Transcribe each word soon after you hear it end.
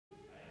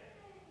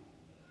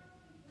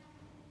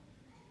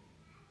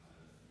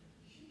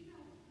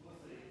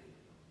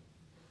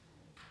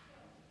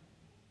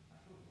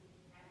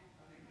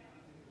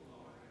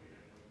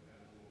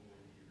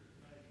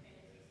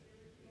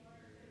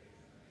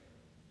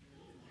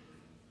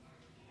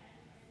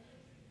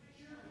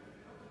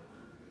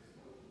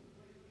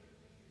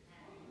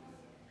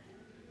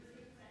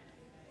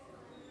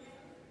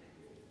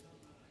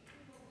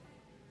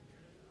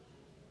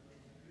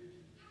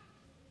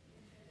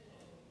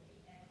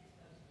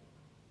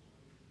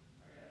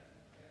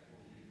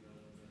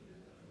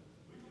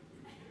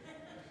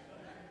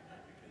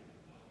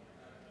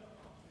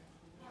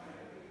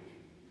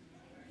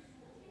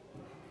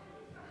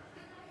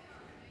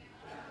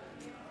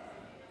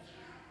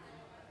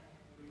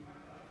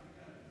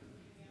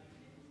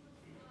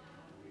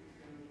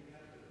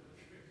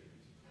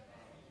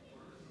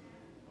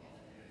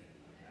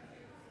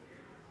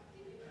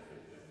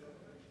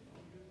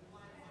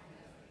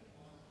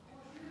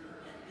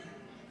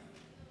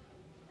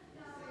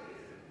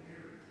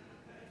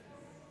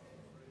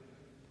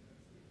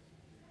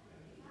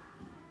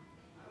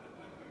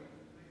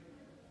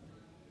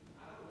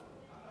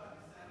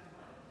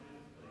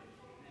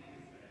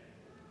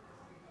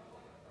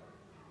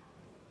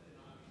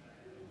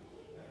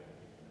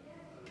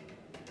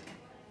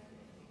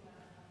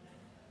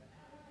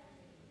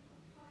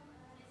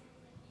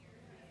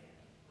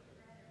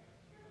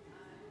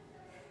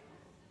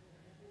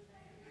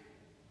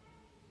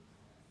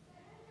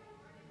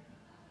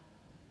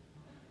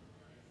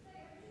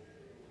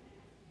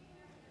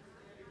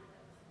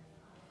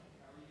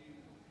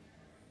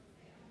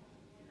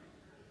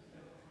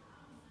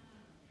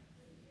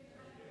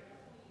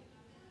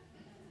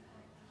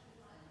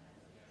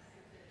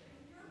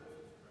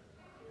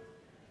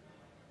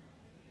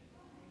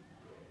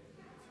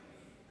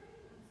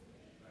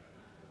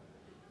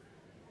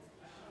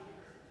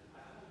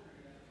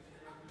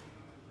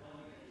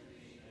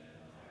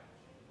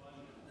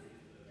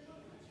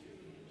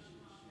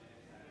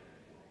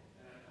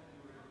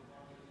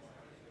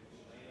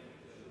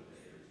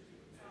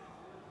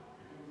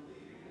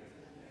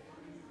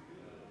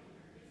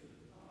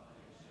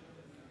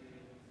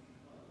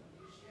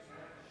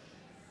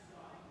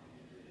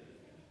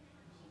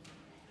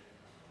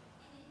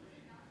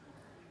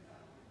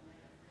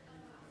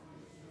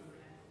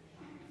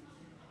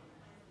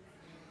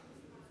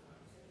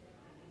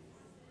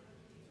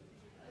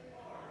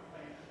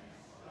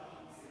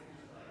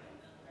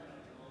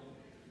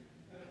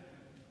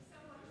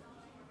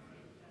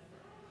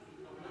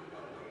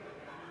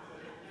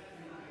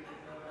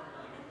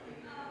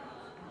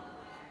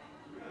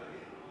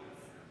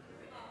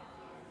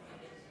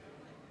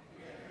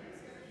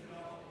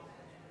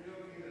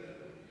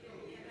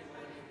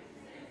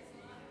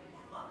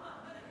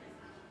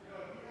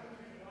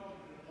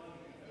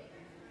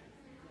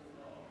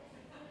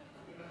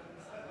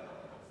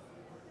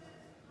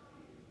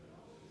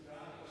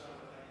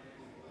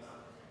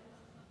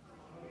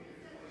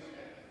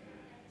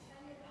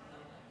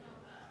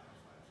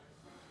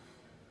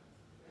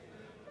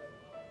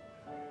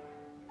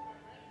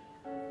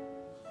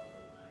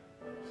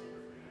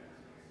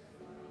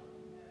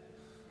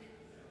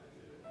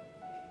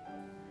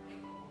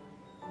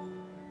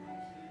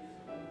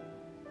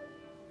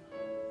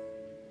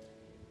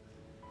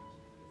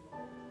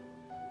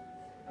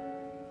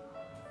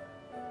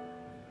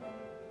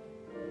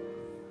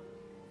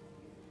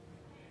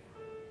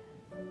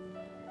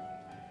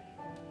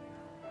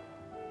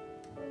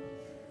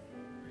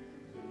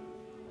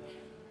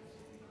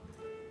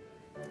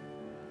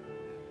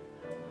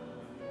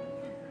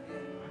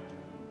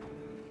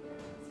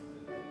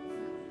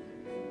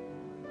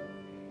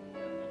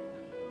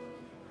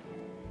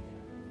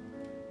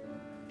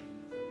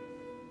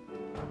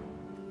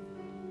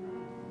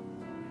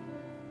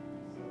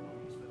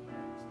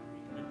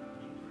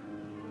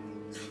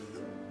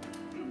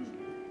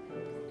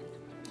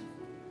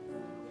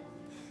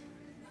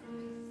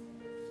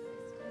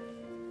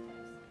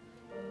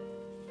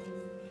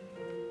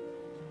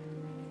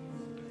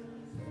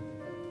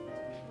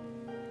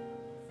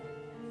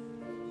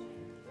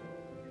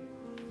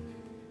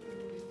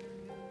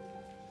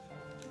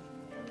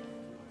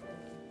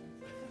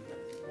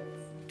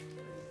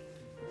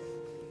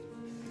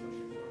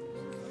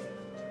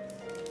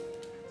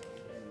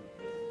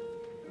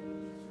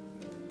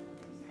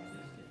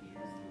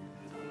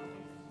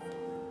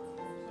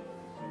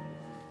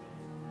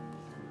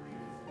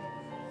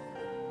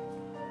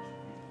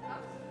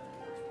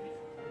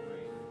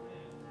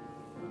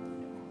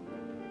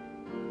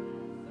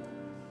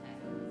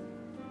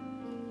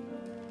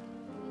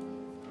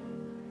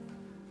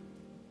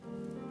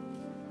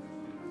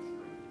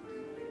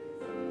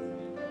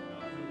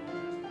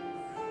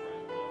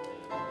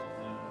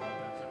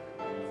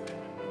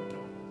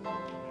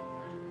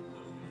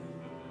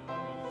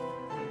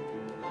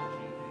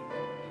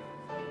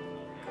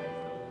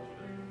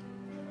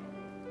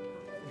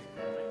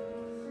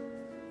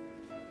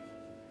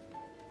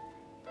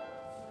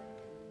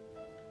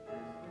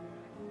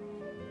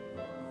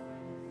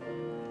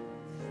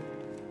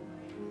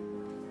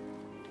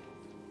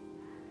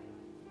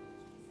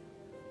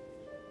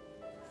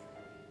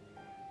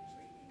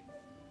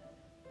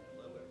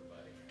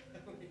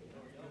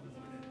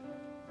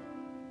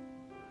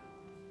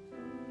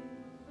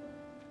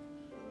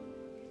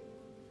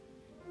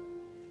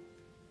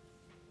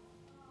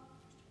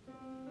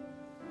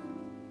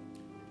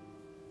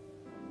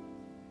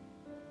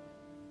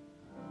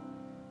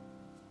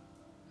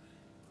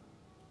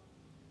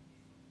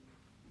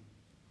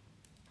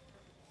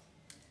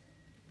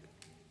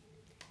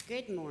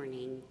Good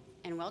morning,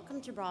 and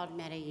welcome to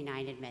Broadmeadow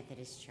United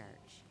Methodist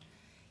Church.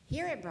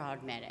 Here at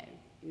Broadmeadow,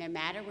 no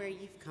matter where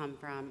you've come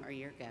from or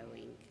you're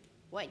going,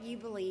 what you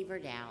believe or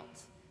doubt,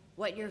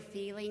 what you're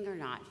feeling or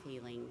not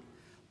feeling,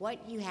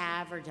 what you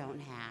have or don't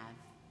have,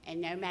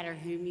 and no matter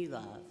whom you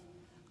love,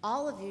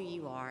 all of who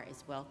you are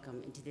is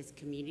welcome into this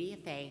community of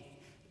faith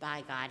by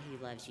a God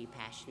who loves you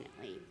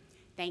passionately.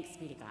 Thanks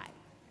be to God.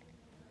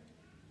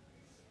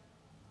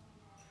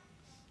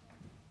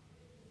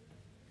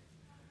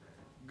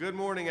 Good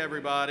morning,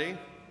 everybody.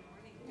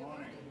 Good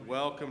morning.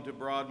 Welcome to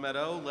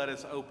Broadmeadow. Let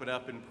us open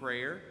up in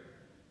prayer.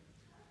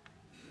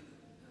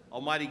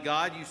 Almighty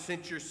God, you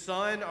sent your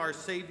Son, our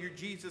Savior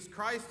Jesus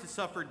Christ, to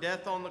suffer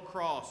death on the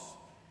cross.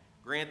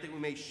 Grant that we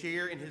may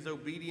share in his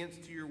obedience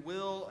to your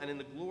will and in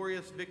the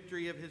glorious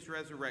victory of his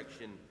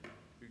resurrection.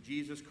 Through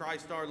Jesus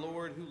Christ our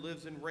Lord, who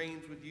lives and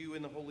reigns with you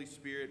in the Holy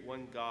Spirit,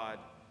 one God,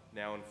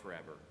 now and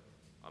forever.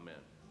 Amen.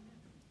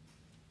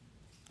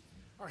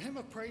 Our hymn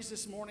of praise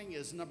this morning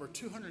is number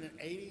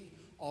 280,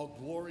 All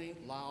Glory,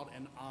 Loud,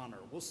 and Honor.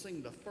 We'll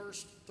sing the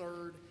first,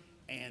 third,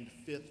 and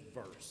fifth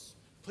verse.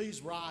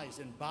 Please rise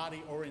in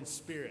body or in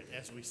spirit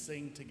as we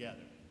sing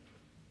together.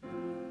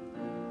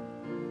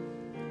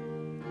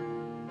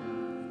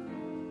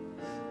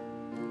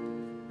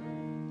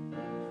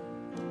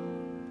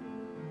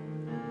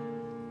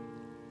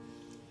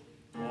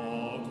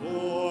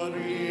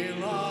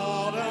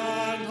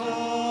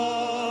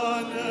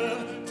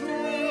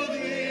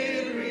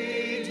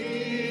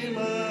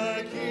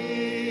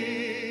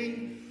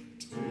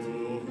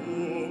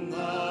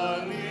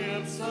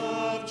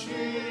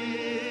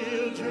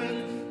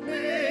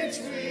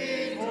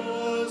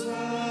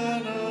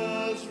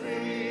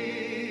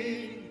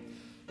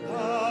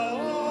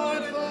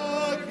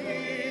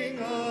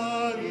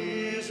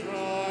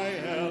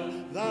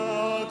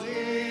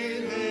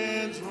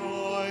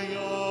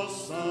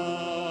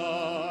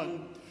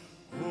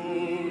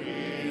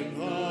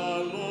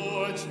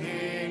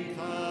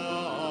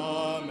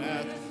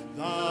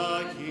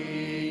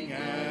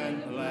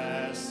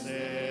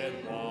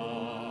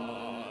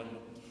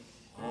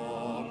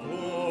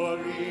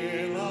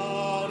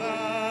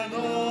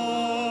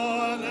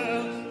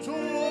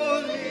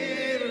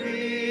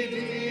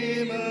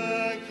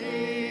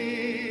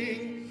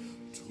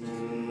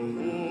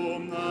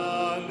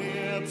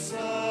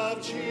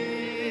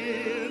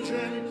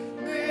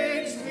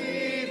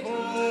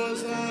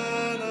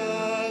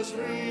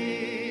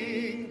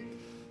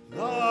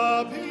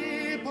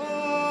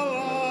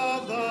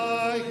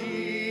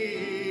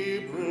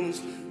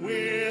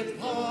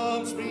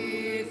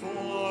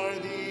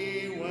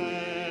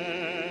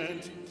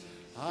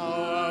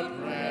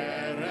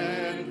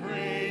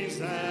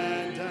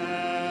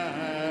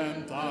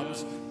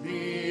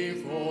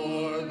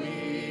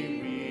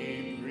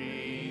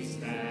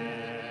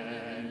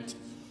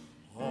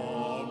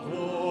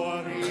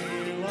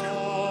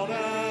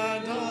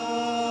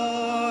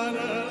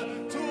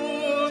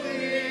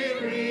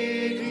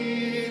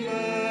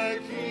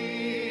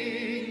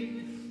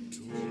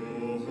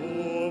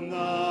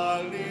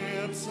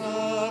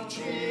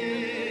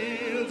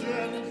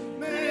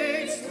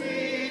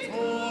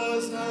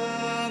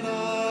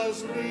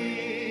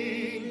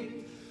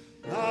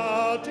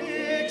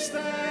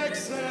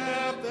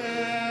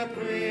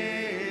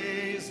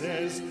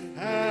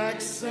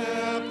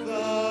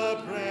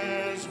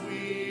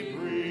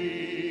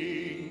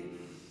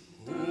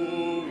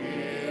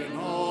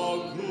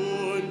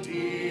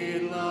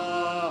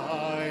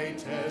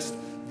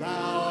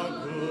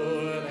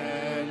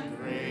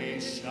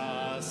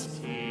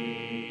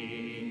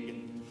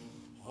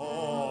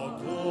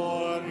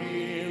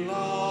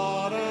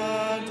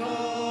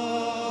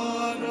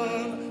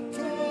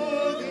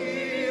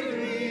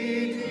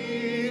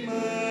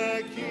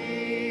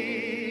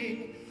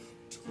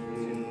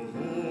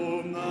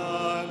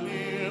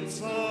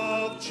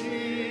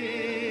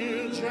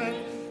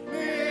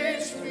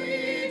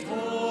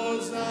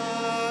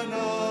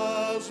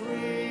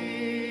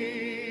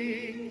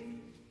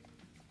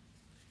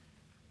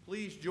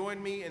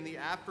 Join me in the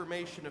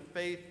affirmation of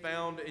faith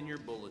found in your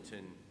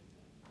bulletin.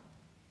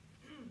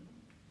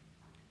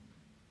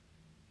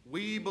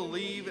 We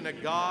believe in a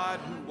God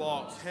who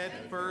walks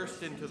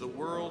headfirst into the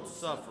world's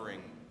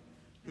suffering,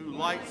 who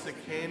lights a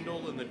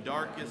candle in the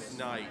darkest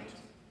night,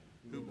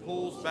 who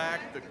pulls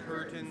back the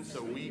curtain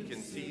so we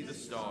can see the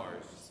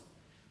stars.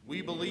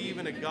 We believe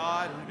in a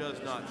God who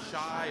does not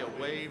shy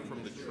away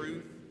from the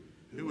truth,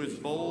 who is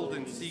bold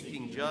in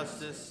seeking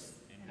justice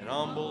and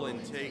humble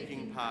in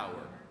taking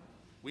power.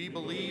 We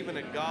believe in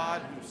a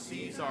God who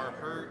sees our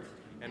hurt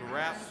and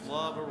wraps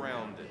love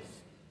around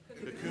us,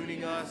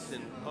 cocooning us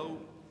in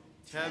hope,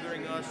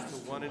 tethering us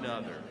to one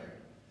another.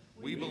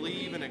 We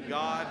believe in a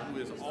God who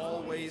is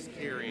always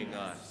carrying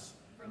us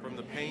from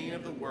the pain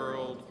of the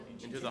world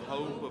into the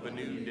hope of a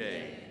new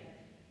day.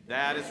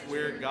 That is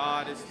where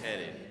God is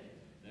headed.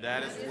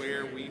 That is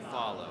where we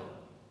follow.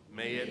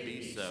 May it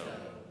be so.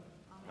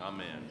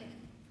 Amen.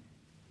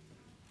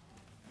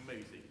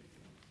 Amazing.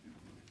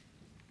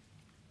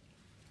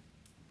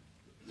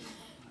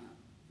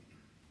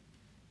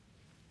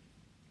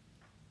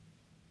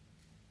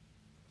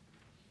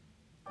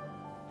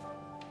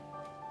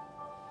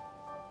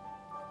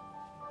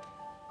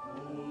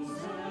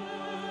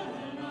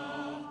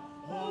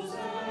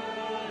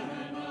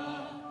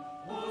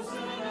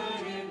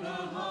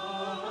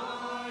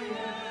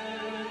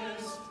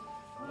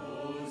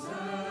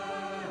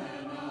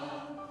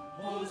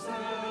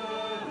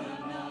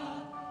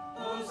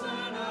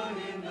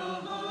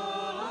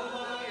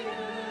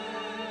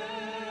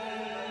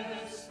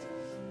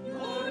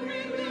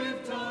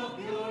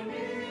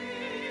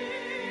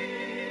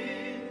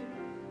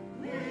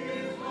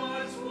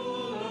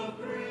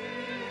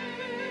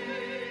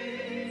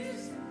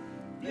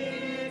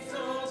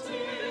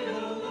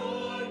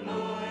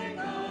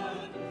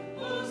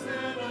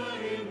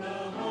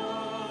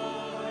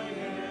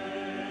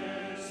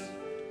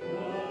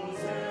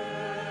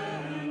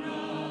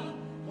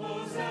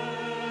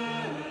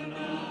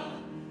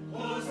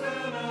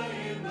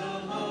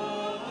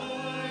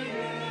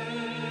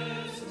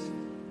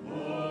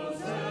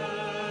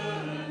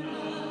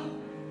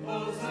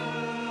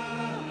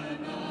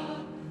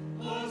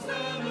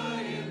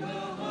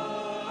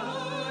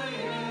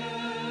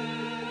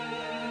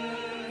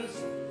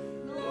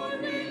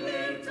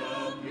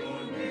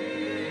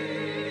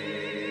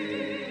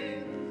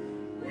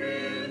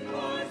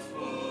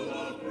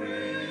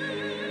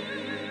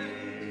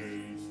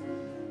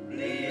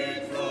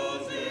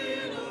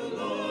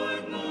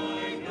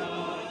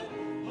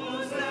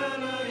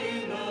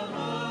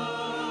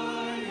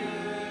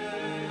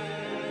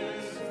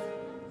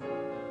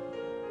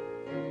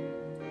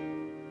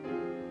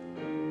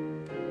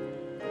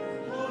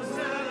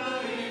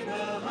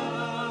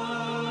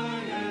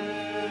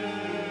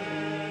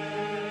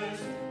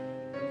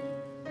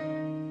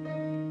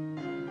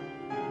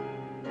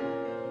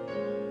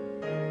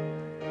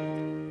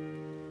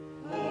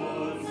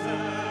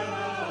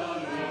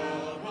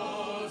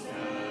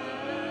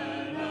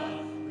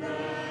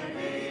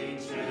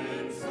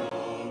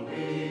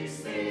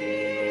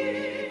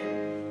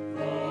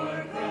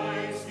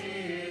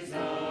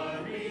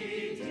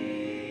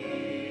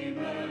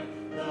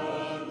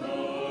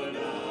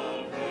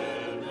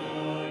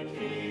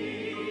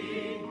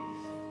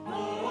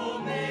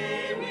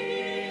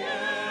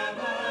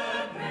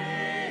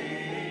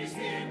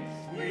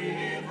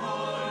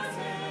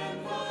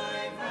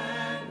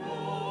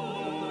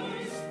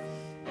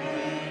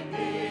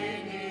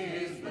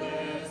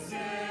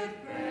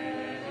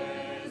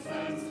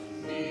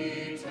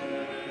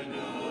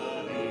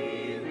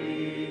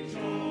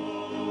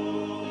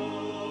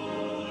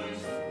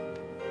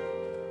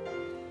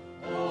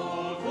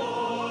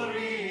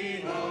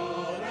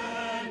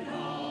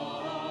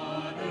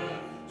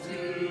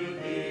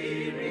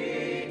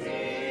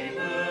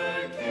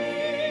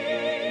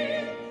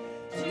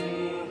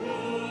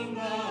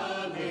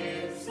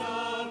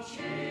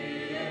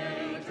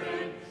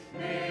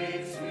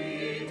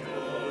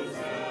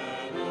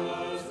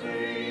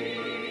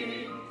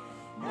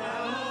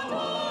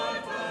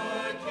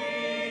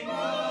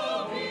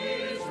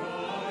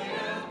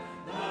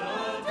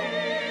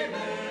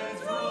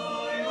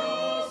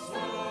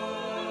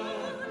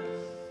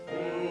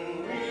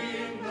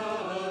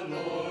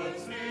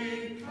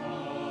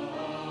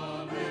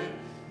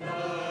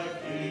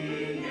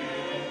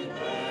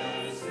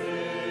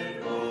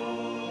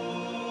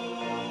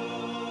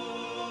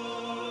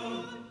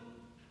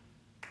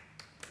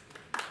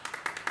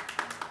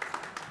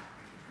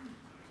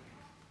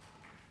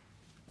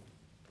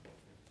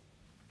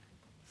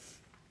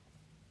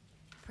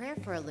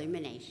 for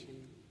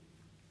illumination.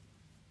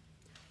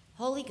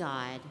 Holy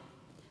God,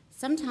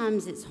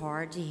 sometimes it's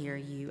hard to hear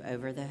you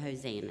over the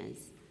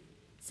hosannas.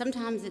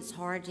 Sometimes it's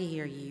hard to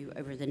hear you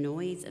over the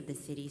noise of the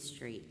city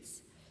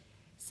streets.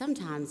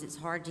 Sometimes it's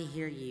hard to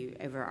hear you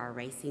over our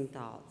racing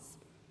thoughts,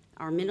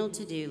 our mental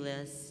to-do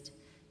list,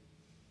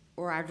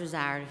 or our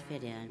desire to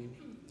fit in.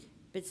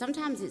 But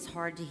sometimes it's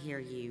hard to hear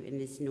you in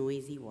this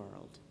noisy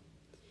world.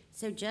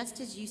 So just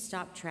as you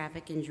stop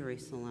traffic in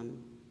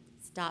Jerusalem,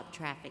 stop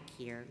traffic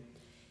here.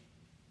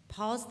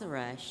 Pause the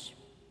rush,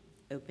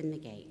 open the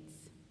gates.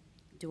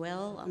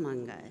 Dwell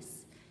among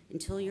us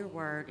until your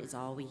word is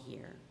all we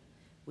hear.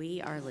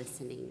 We are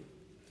listening.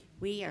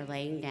 We are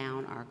laying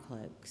down our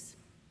cloaks.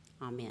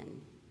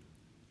 Amen.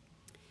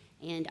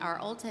 And our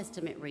Old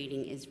Testament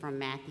reading is from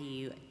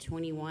Matthew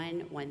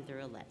 21, 1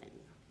 through 11.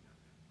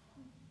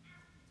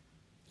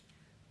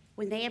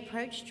 When they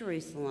approached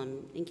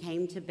Jerusalem and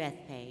came to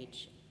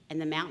Bethphage and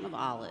the Mountain of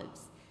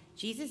Olives,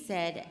 Jesus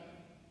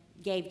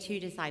gave 2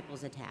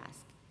 disciples a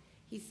task.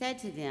 He said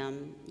to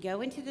them,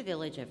 "Go into the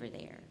village over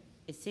there.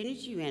 As soon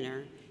as you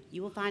enter,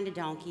 you will find a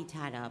donkey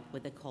tied up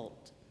with a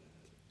colt.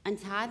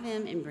 Untie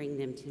them and bring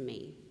them to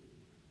me.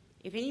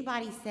 If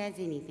anybody says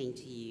anything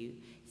to you,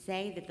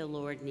 say that the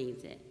Lord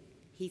needs it."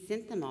 He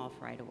sent them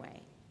off right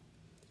away.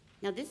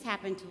 Now this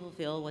happened to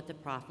fulfill what the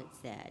prophet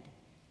said.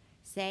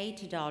 "Say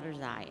to daughter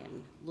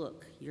Zion,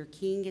 look, your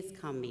king is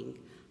coming,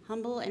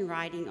 humble and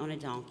riding on a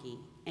donkey,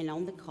 and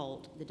on the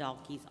colt, the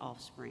donkey's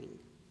offspring."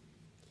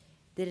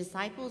 The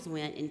disciples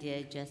went and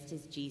did just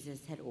as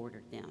Jesus had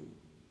ordered them.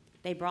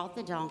 They brought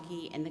the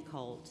donkey and the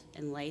colt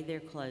and laid their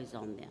clothes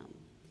on them.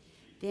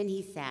 Then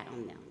he sat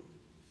on them.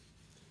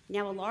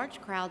 Now a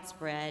large crowd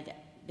spread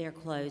their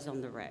clothes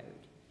on the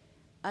road.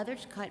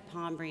 Others cut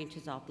palm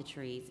branches off the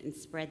trees and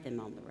spread them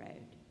on the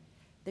road.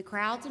 The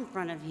crowds in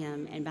front of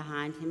him and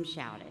behind him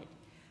shouted,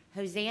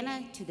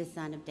 "Hosanna to the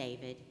Son of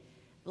David!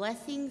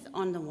 Blessings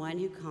on the one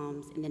who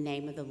comes in the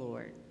name of the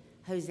Lord!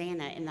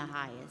 Hosanna in the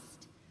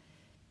highest!"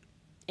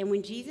 And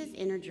when Jesus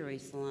entered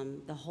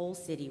Jerusalem, the whole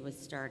city was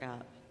stirred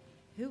up.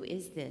 "Who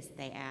is this?"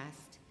 they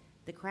asked.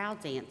 The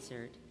crowds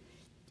answered,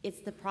 "It's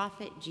the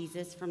prophet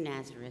Jesus from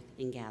Nazareth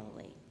in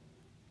Galilee."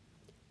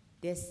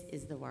 This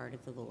is the word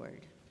of the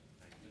Lord.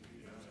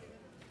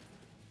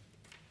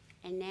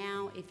 And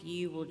now, if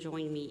you will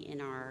join me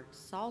in our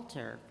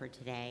Psalter for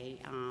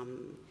today,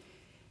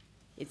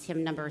 it's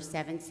hymn number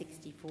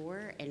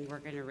 764, and we're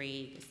going to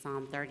read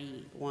Psalm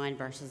 31,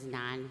 verses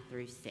 9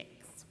 through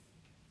 6.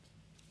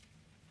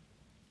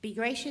 Be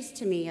gracious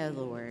to me, O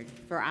Lord,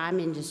 for I'm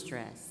in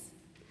distress.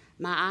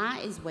 My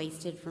eye is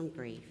wasted from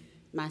grief,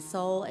 my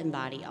soul and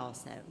body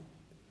also.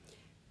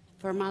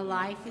 For my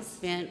life is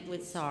spent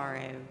with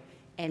sorrow,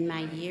 and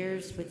my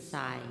years with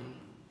sighing.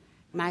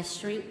 My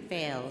strength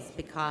fails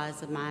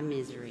because of my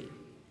misery,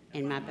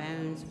 and my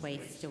bones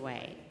waste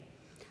away.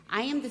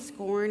 I am the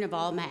scorn of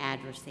all my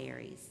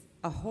adversaries,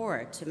 a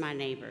horror to my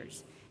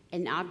neighbors,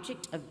 an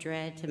object of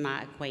dread to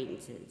my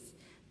acquaintances.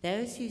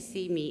 Those who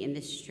see me in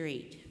the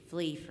street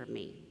flee from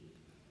me.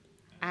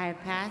 I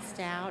have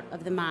passed out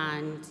of the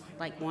mind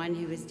like one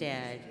who is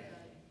dead.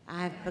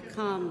 I have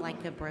become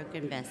like a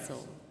broken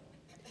vessel.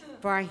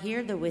 For I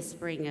hear the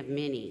whispering of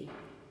many,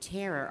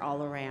 terror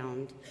all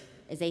around,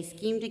 as they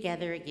scheme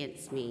together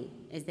against me,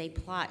 as they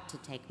plot to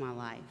take my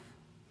life.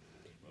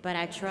 But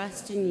I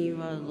trust in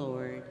you, O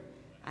Lord.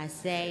 I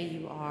say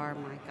you are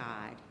my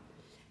God.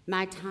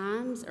 My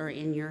times are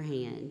in your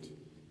hand.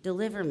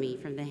 Deliver me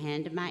from the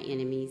hand of my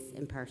enemies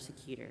and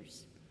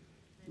persecutors.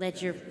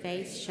 Let your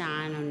face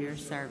shine on your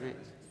servant.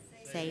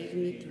 Save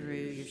me through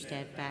your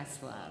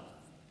steadfast love.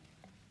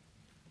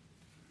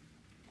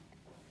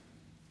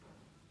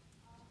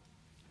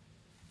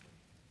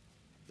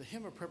 The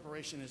hymn of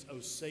preparation is "O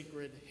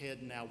Sacred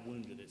Head Now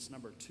Wounded." It's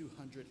number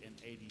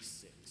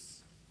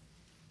 286.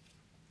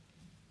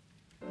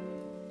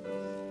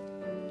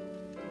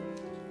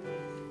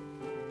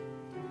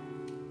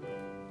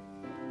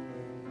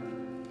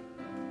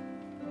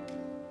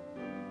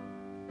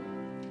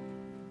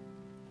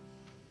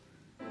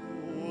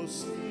 O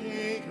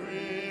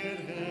sacred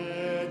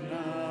head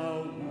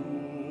now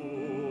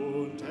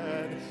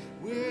wounded,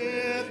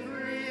 with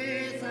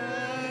grief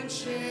and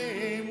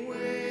shame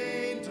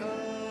weighed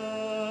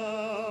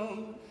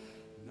down,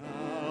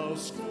 now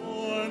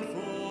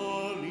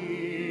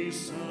scornfully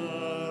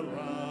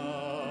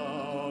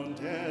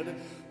surrounded,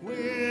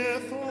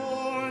 with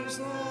thorns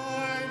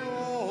thine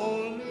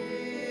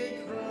only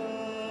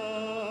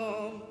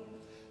crown.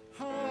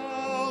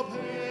 How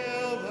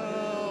pale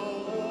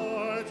thou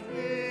art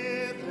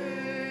with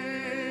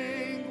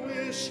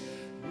anguish,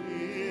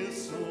 with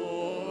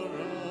sore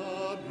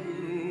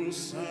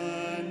abuse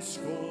and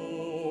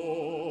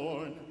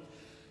scorn.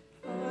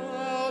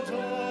 How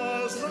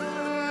does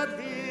that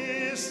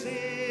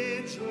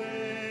visage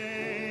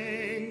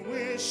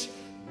languish,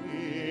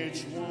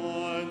 which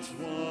once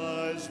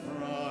was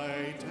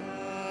bright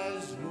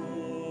as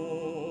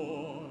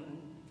morn?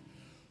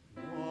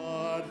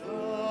 What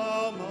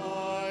thou,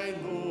 my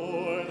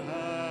Lord,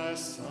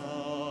 hast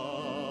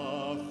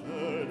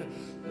suffered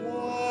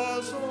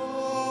was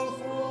all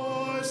for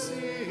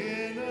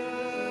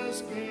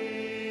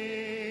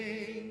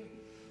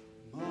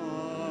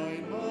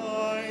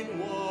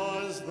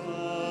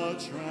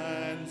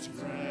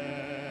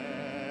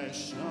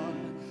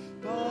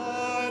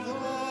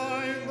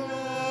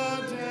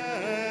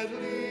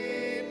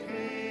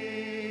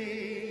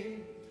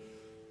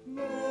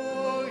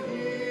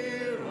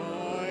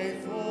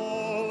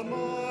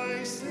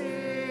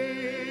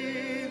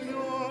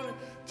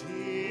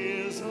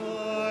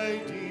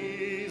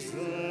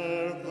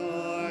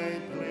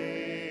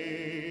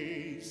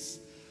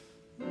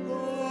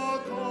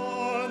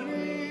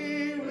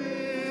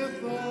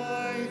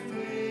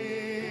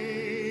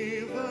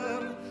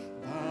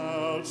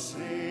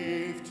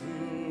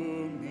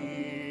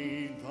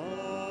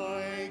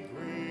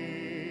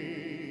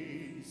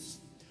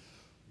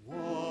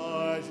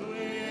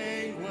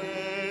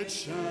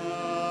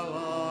shall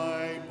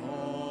I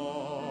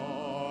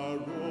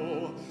borrow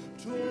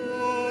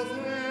to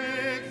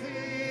thank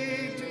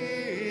thee,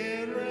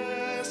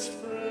 dearest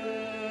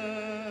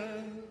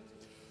friend,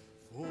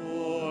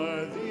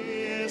 for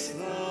this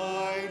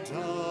thy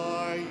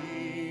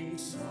dying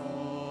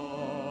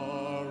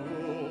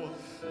sorrow,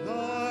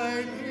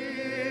 thy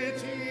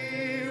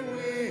pity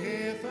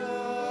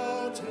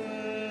without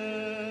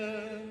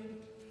end?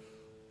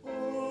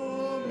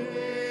 Oh,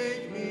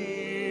 make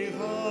me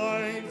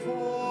thine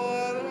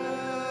forever,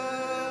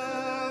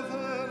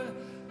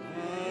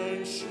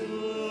 and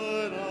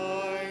should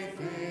I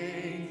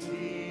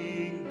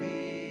fainting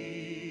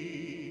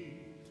be,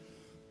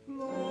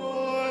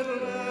 Lord,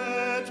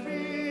 let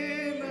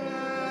me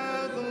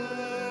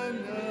never,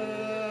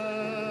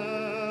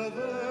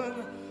 never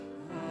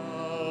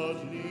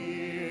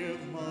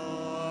outlive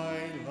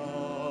my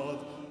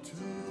love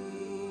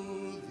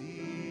to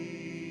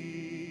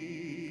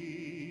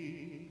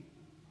thee.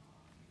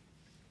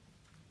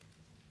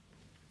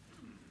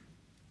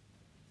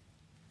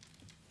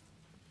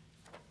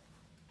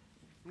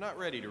 I'm not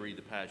ready to read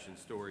the Passion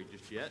story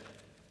just yet,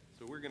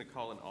 so we're going to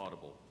call an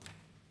audible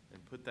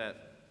and put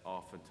that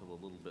off until a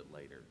little bit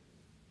later.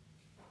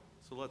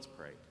 So let's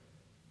pray.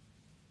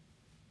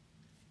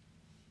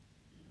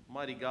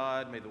 Almighty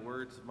God, may the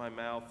words of my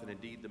mouth and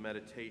indeed the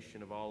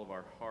meditation of all of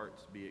our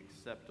hearts be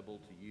acceptable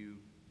to you,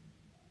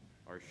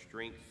 our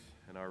strength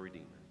and our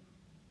Redeemer.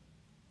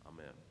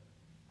 Amen.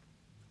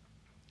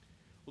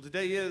 Well,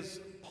 today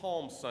is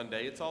Palm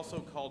Sunday. It's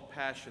also called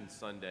Passion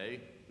Sunday.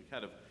 We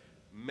kind of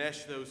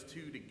mesh those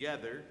two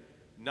together,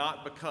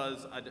 not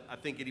because I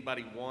think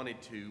anybody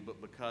wanted to, but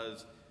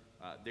because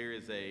there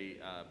is a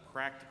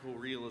practical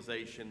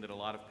realization that a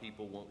lot of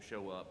people won't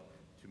show up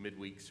to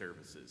midweek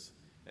services.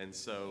 And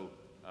so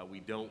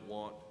we don't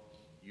want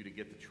you to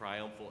get the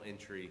triumphal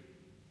entry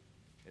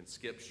and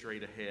skip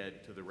straight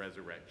ahead to the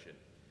resurrection.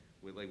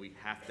 We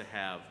have to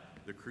have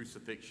the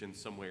crucifixion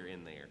somewhere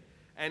in there.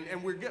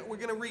 And we're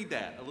going to read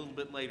that a little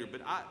bit later,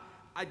 but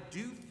I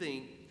do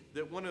think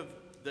that one of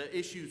the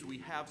issues we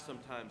have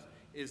sometimes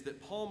is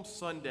that Palm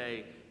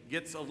Sunday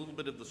gets a little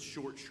bit of the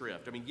short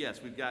shrift. I mean, yes,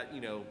 we've got,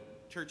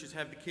 churches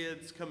have the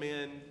kids come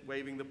in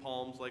waving the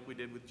palms like we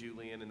did with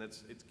Julian, and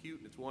it's cute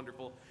and it's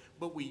wonderful.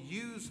 But we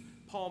use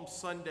Palm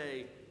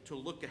Sunday to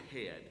look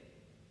ahead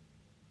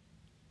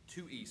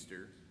to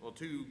Easter, well,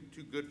 to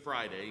Good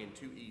Friday and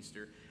to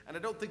Easter. And I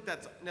don't think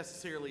that's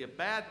necessarily a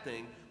bad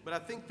thing, but I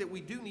think that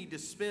we do need to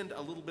spend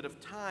a little bit of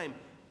time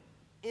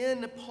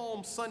in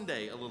Palm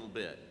Sunday a little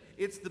bit.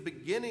 It's the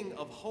beginning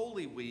of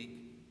Holy Week,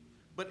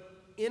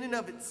 but in and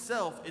of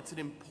itself, it's an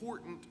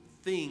important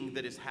thing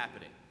that is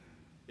happening.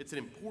 It's an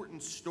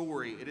important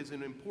story. It is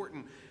an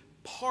important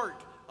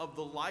part of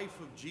the life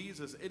of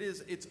Jesus. It is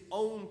its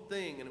own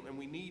thing, and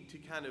we need to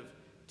kind of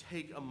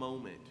take a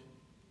moment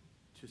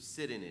to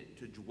sit in it,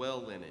 to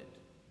dwell in it.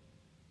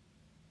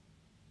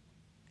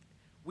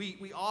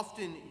 We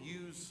often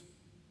use,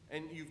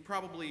 and you've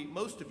probably,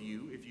 most of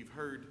you, if you've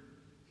heard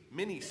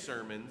many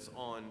sermons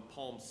on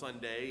Palm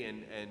Sunday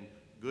and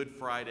Good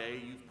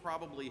Friday, you've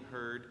probably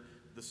heard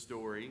the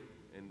story,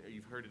 and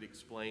you've heard it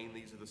explained.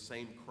 These are the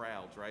same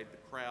crowds, right? The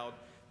crowd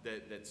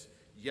that's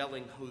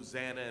yelling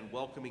Hosanna and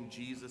welcoming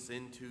Jesus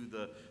into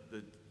the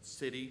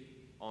city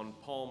on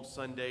Palm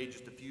Sunday.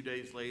 Just a few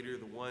days later,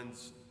 the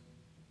ones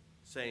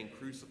saying,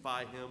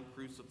 crucify him,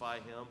 crucify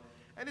him.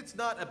 And it's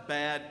not a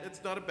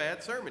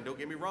bad sermon, don't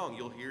get me wrong.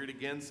 You'll hear it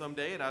again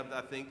someday, and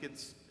I think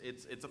it's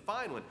a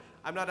fine one.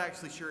 I'm not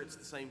actually sure it's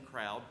the same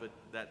crowd, but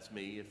that's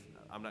me. If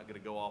I'm not going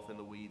to go off in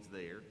the weeds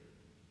there.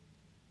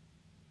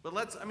 But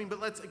let's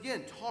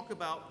again talk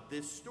about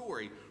this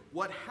story.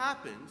 What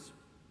happens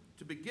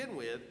to begin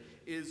with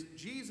is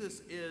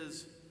Jesus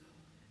is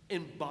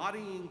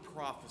embodying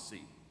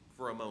prophecy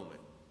for a moment.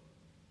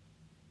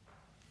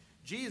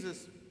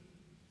 Jesus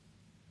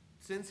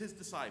sends his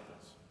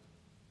disciples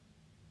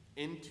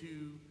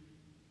into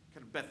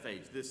kind of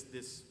Bethphage,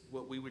 this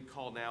what we would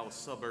call now a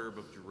suburb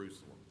of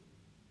Jerusalem.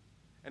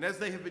 And as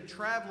they have been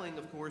traveling,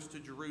 of course, to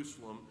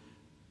Jerusalem,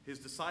 his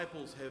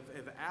disciples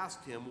have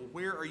asked him, well,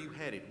 where are you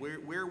headed?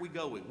 Where are we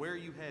going? Where are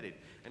you headed?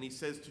 And he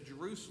says, to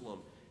Jerusalem.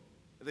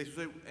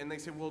 And they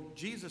say, well,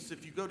 Jesus,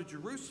 if you go to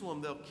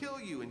Jerusalem, they'll kill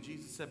you. And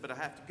Jesus said, but I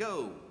have to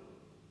go.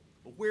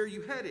 Well, where are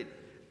you headed?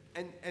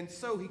 And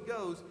so he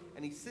goes,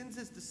 and he sends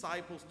his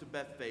disciples to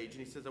Bethphage,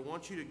 and he says, you're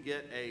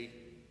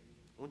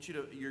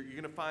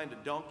going to find a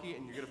donkey,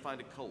 and you're going to find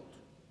a colt.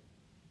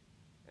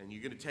 And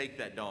you're going to take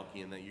that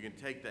donkey, and then you're going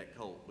to take that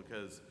colt,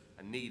 because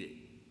I need it.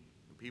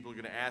 And people are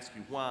going to ask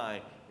you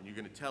why, and you're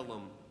going to tell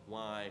them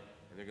why,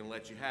 and they're going to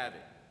let you have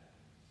it.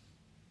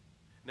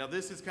 Now,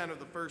 this is kind of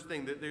the first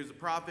thing. That there's a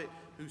prophet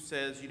who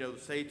says,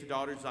 say to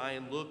daughter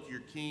Zion, look, your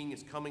king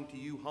is coming to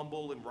you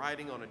humble and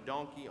riding on a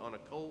donkey, on a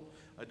colt,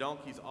 a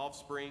donkey's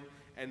offspring.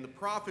 And the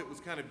prophet was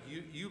kind of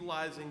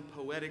utilizing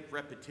poetic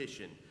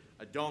repetition.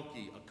 A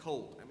donkey, a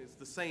colt. I mean, it's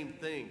the same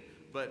thing.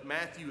 But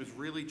Matthew is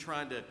really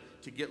trying to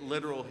get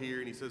literal here.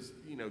 And he says,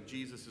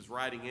 Jesus is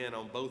riding in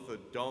on both a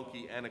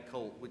donkey and a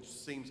colt, which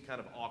seems kind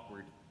of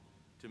awkward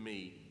to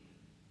me.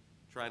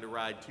 trying to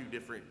ride two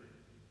different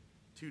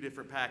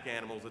pack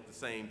animals at the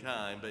same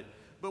time.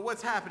 But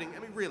what's happening, I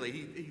mean, really,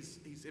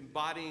 he's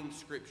embodying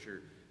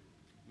Scripture.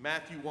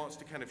 Matthew wants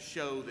to kind of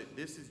show that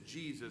this is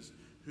Jesus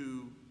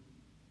who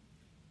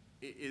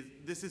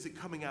this isn't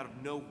coming out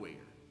of nowhere.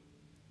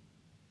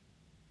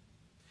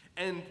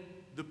 And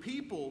the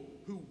people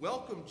who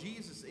welcome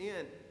Jesus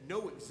in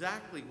know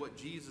exactly what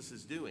Jesus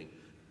is doing.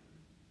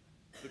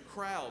 The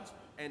crowds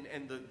and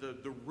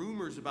the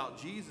rumors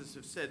about Jesus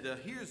have said that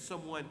here's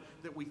someone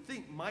that we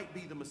think might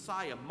be the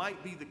Messiah,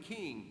 might be the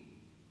king.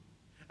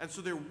 And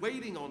so they're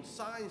waiting on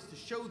signs to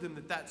show them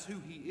that that's who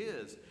he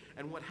is.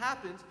 And what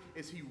happens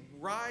is he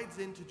rides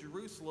into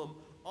Jerusalem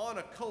on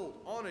a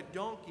colt, on a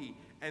donkey,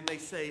 and they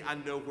say, I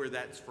know where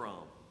that's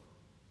from.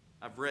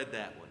 I've read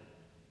that one.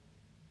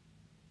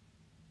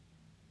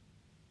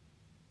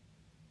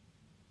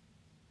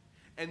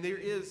 And there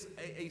is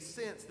a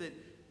sense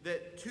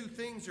that two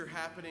things are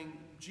happening.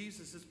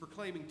 Jesus is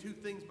proclaiming two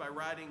things by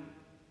riding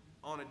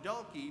on a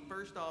donkey.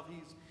 First off,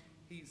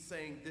 he's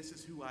saying, this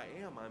is who I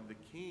am. I'm the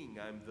king.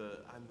 I'm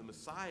the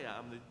Messiah.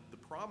 I'm the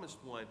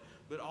promised one.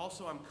 But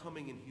also I'm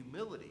coming in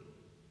humility.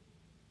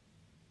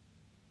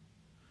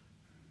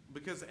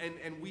 Because,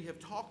 and we have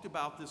talked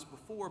about this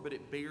before, but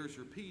it bears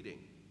repeating.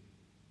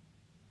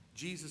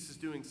 Jesus is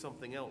doing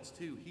something else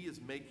too. He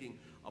is making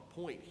a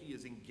point. He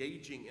is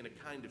engaging in a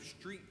kind of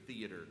street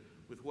theater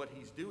with what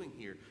he's doing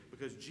here.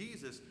 Because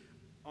Jesus,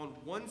 on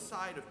one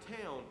side of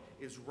town,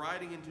 is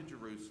riding into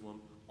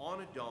Jerusalem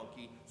on a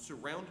donkey,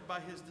 surrounded by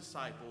his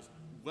disciples,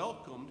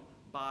 welcomed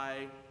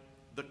by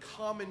the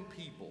common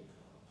people,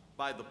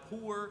 by the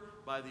poor,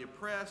 by the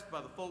oppressed,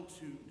 by the folks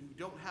who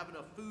don't have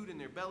enough food in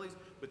their bellies,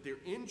 but they're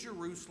in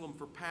Jerusalem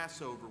for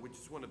Passover, which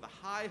is one of the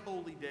high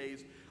holy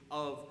days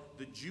of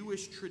the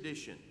Jewish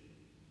tradition,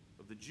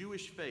 of the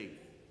Jewish faith.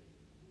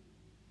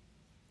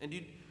 And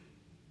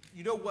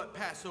you know what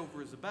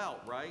Passover is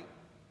about, right?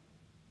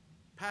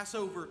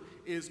 Passover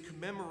is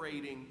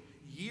commemorating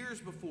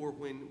years before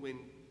when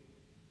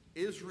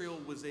Israel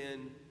was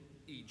in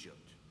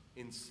Egypt,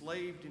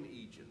 enslaved in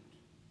Egypt.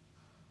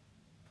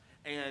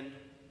 And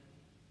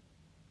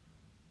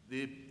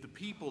the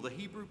people, the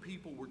Hebrew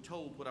people, were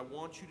told, what I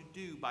want you to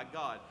do by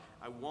God,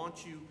 I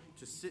want you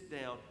to sit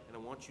down and I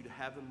want you to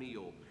have a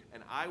meal.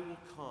 And I will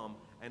come,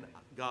 and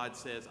God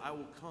says, I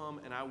will come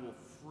and I will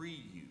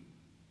free you.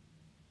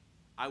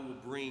 I will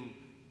bring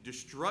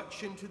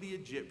destruction to the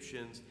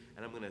Egyptians,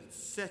 and I'm going to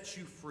set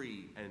you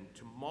free. And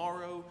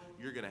tomorrow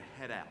you're going to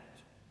head out.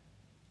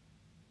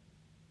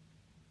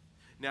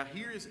 Now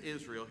here is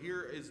Israel,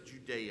 here is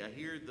Judea,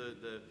 here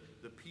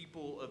the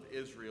people of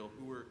Israel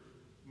who are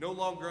no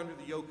longer under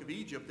the yoke of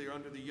Egypt, they're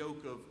under the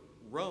yoke of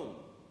Rome.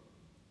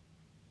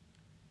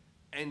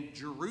 And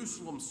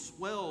Jerusalem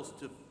swells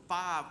to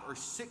 5 or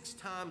 6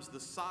 times the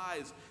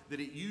size that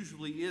it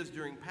usually is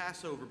during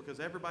Passover, because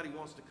everybody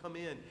wants to come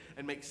in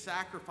and make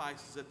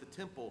sacrifices at the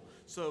temple.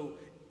 So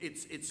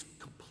it's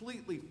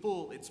completely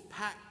full. It's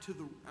packed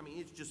to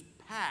it's just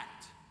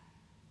packed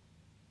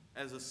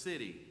as a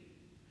city,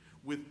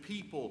 with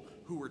people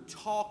who are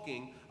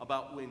talking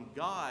about when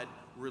God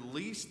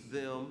released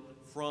them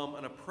from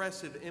an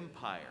oppressive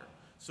empire.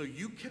 So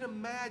you can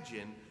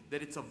imagine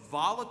that it's a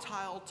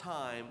volatile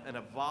time and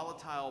a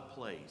volatile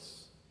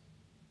place.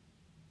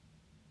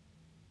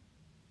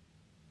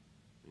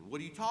 What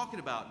are you talking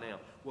about now?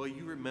 Well,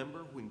 you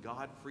remember when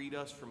God freed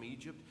us from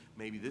Egypt?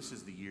 Maybe this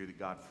is the year that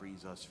God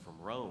frees us from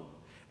Rome.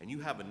 And you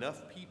have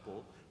enough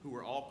people who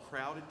are all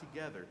crowded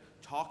together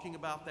talking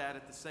about that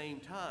at the same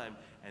time,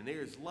 and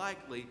there's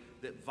likely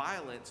that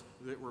violence,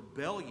 that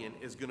rebellion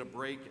is going to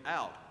break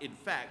out. In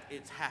fact,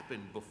 it's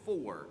happened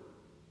before.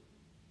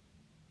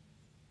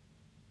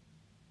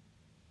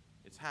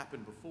 It's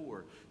happened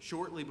before.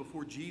 Shortly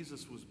before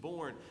Jesus was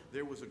born,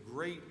 there was a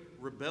great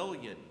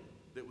rebellion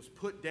that was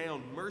put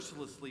down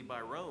mercilessly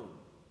by Rome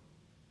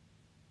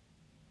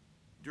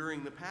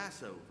during the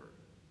Passover.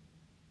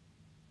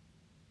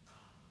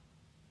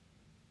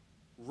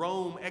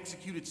 Rome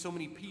executed so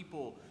many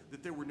people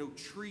that there were no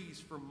trees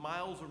for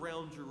miles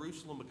around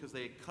Jerusalem because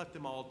they had cut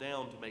them all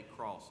down to make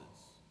crosses.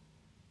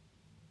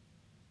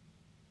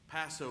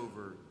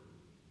 Passover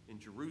in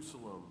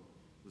Jerusalem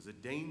was a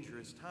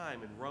dangerous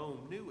time, and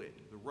Rome knew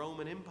it. The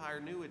Roman Empire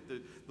knew it.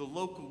 The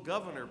local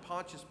governor,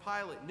 Pontius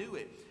Pilate, knew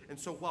it. And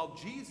so while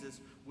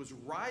Jesus was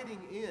riding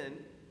in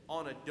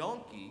on a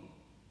donkey,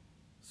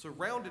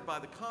 surrounded by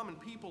the common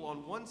people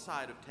on one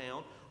side of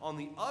town, on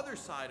the other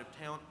side of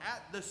town,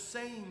 at the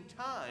same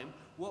time,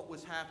 what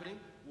was happening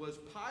was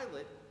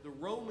Pilate, the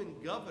Roman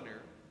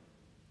governor,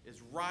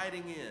 is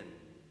riding in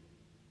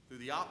through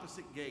the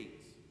opposite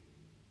gates.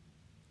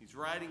 He's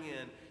riding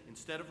in.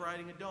 Instead of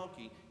riding a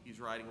donkey, he's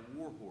riding a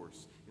war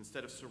horse.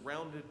 Instead of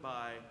surrounded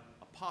by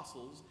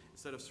apostles,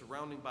 instead of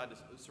surrounded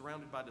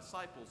by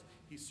disciples,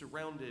 he's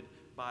surrounded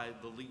by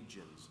the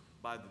legions,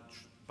 by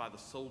the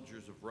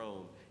soldiers of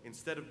Rome.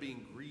 Instead of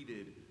being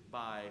greeted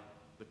by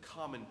the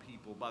common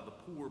people, by the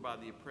poor, by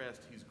the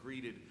oppressed, he's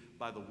greeted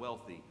by the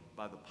wealthy,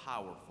 by the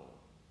powerful,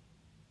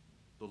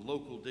 the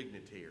local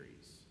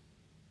dignitaries,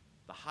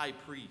 the high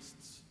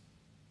priests,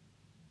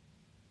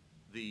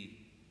 the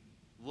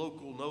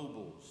local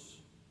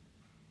nobles.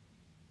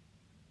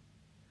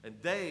 And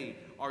they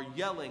are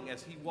yelling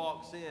as he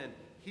walks in,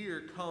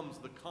 "Here comes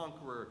the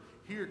conqueror.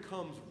 Here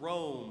comes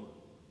Rome,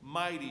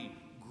 mighty,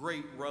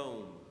 great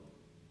Rome.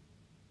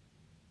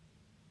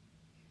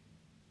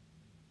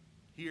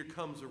 Here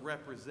comes a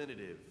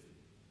representative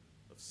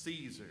of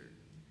Caesar,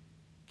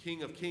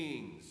 King of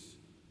Kings,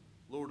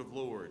 Lord of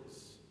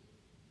Lords."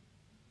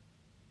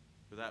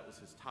 For that was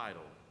his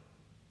title.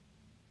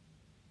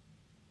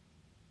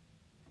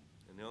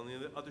 And on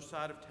the other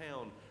side of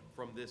town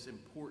from this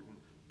important,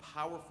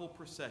 powerful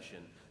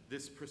procession,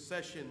 this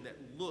procession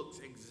that looks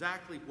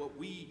exactly what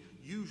we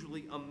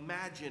usually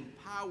imagine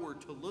power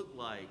to look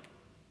like,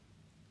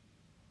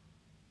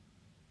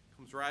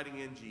 comes riding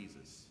in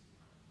Jesus.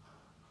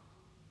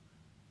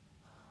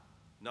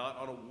 Not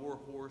on a war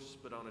horse,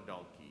 but on a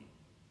donkey.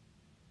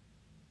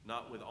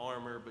 Not with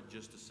armor, but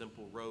just a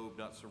simple robe.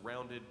 Not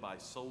surrounded by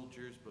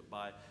soldiers, but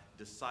by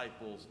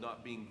disciples.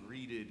 Not being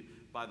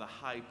greeted by the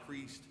high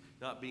priest.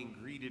 Not being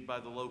greeted by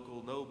the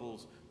local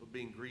nobles, but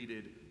being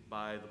greeted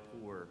by the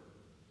poor.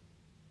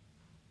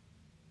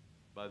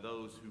 By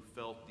those who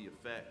felt the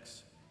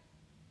effects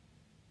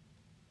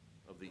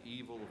of the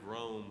evil of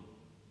Rome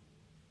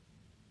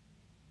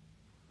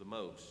the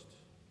most.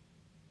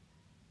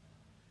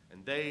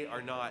 And they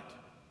are not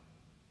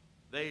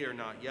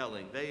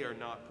yelling, they are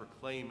not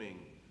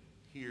proclaiming,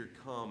 here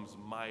comes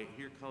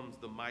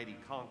the mighty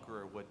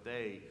conqueror." What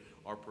they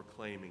are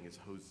proclaiming is,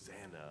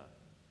 "Hosanna,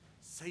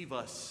 save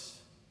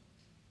us,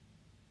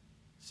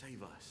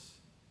 save us,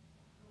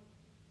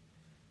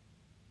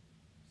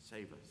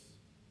 save us."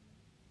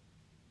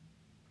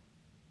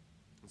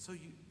 And so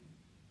you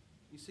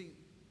see,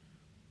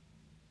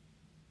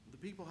 the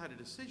people had a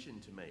decision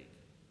to make.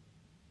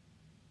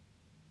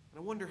 And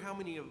I wonder how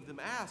many of them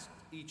asked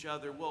each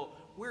other, "Well,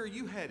 where are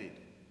you headed?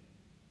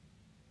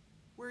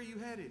 Where are you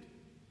headed?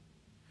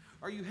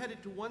 Are you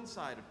headed to one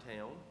side of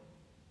town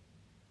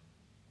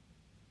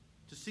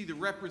to see the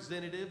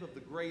representative of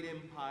the great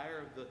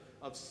empire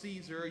of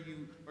Caesar?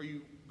 Are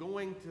you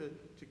going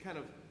to kind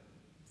of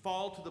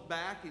fall to the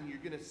back and you're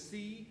going to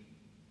see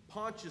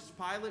Pontius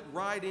Pilate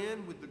ride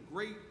in with the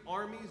great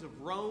armies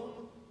of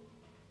Rome?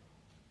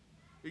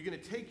 Are you going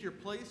to take your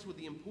place with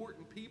the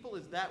important people?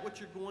 Is that what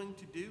you're going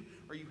to do?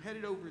 Are you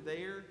headed over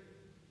there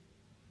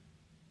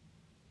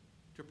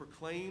to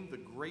proclaim the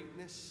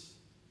greatness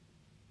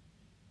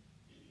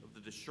of the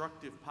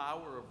destructive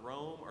power of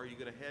Rome? Or are you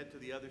going to head to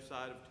the other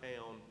side of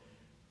town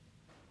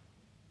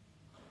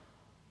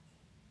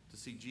to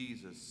see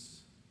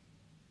Jesus?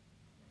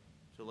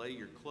 To lay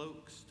your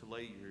cloaks, to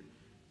lay your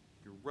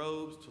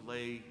robes, to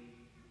lay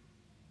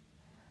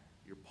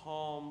your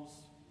palms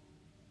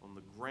on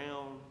the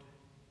ground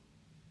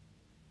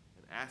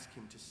and ask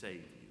him to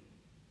save you.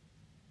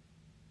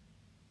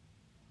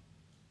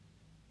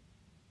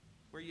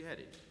 Where are you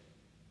headed?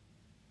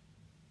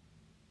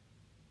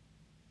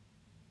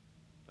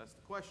 That's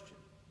the question.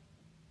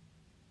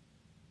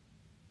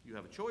 You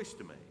have a choice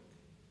to make.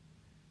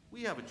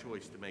 We have a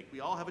choice to make.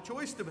 We all have a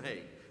choice to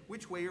make.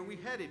 Which way are we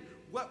headed?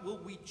 What will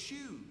we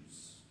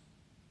choose?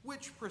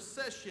 Which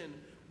procession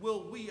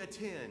will we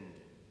attend?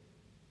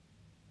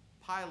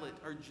 Pilate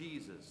or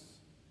Jesus?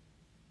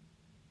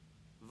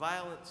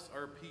 Violence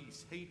or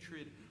peace?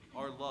 Hatred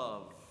or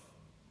love?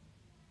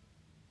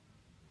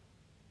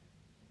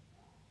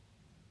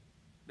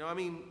 Now, I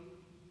mean,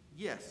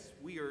 yes,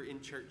 we are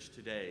in church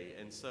today,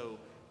 and so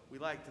we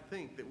like to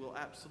think that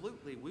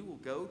we will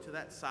go to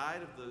that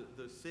side of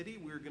the city.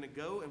 We're going to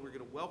go and we're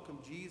going to welcome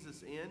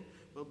Jesus in.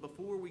 But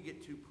before we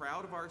get too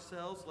proud of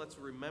ourselves, let's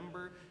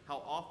remember how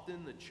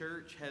often the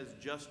church has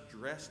just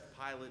dressed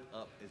Pilate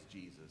up as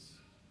Jesus.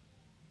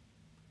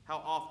 How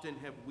often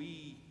have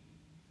we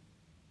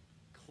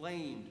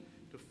claimed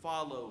to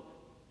follow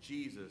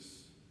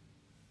Jesus,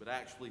 but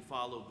actually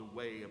followed the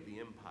way of the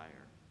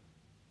empire?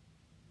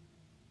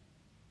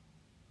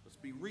 Let's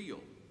be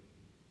real.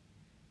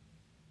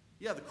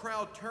 Yeah, the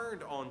crowd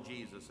turned on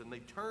Jesus, and they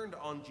turned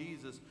on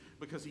Jesus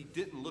because he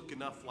didn't look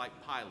enough like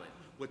Pilate.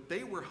 What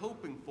they were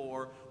hoping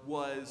for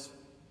was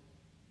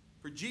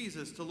for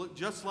Jesus to look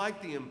just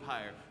like the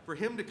empire, for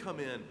him to come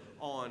in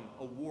on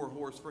a war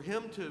horse, for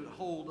him to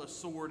hold a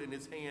sword in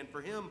his hand,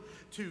 for him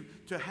to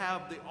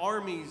have the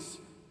armies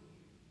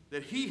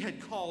that he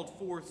had called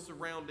forth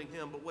surrounding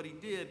him. But what he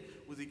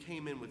did was he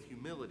came in with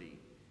humility.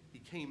 He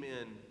came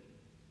in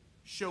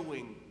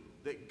showing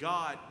that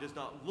God does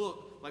not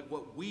look like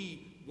what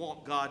we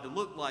want God to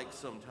look like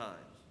sometimes.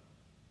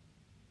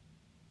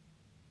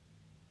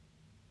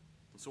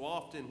 And so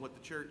often what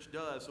the church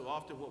does, so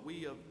often what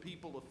we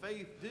people of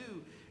faith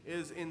do,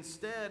 is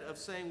instead of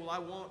saying, well, I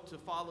want to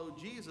follow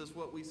Jesus,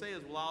 what we say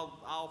is, well,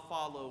 I'll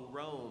follow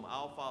Rome,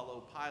 I'll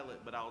follow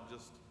Pilate, but I'll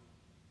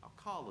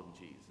call him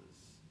Jesus.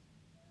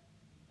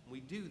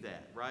 We do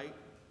that, right?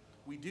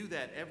 We do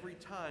that every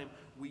time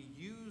we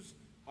use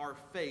our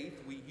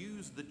faith, we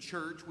use the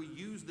church, we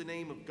use the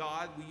name of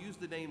God, we use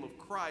the name of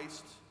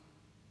Christ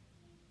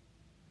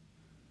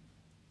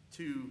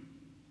to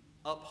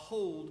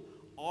uphold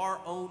our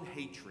own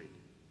hatred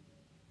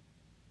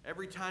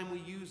Every time we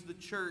use the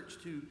church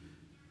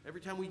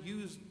every time we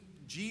use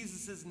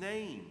Jesus'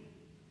 name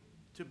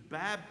to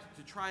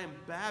try and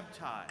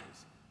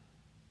baptize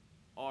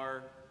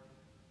our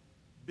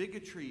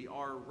bigotry,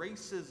 our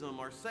racism,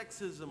 our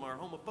sexism, our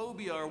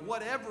homophobia, or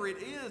whatever it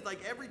is, like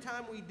every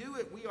time we do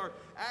it, we are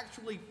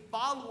actually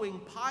following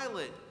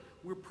Pilate.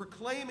 We're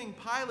proclaiming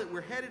Pilate.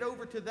 We're headed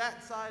over to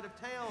that side of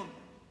town.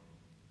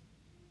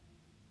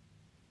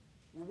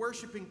 We're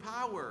worshiping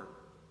power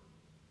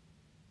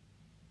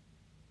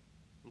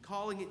and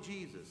calling it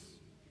Jesus.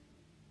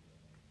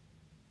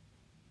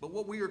 But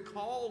what we are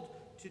called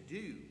to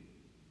do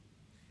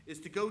is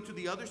to go to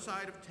the other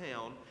side of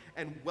town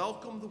and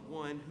welcome the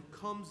one who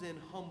comes in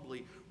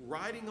humbly,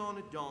 riding on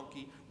a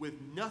donkey with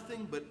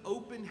nothing but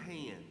open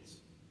hands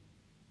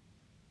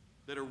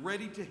that are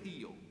ready to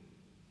heal,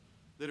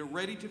 that are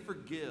ready to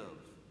forgive.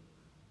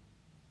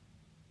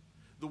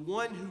 The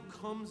one who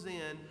comes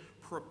in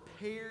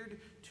prepared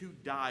to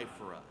die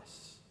for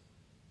us.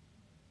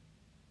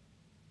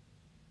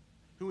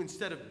 Who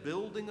instead of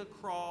building a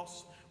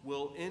cross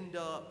will end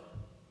up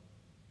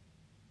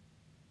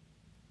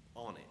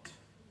on it.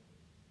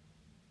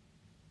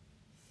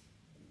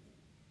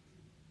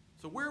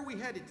 So where are we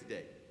headed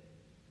today?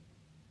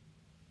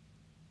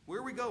 Where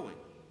are we going?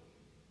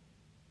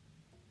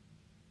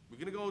 We're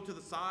going to go to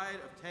the side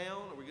of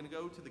town, or we're going to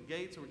go to the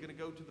gates, or we're going to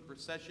go to the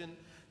procession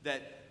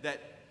that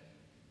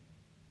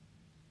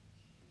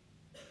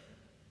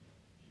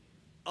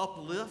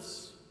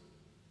uplifts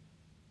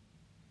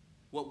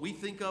what we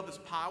think of as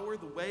power,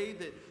 the way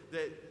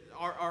that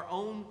our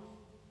own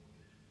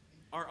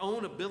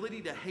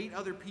ability to hate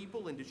other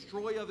people and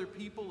destroy other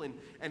people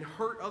and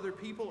hurt other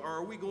people? Or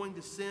are we going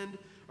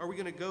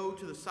to go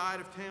to the side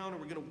of town? Are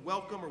we going to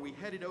welcome? Are we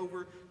headed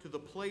over to the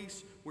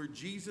place where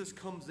Jesus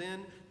comes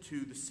in,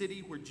 to the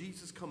city where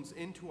Jesus comes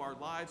into our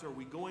lives? Are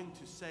we going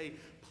to say,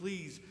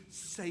 please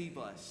save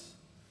us?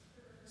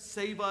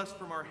 Save us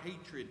from our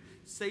hatred.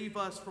 Save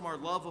us from our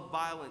love of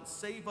violence.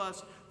 Save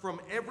us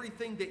from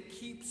everything that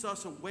keeps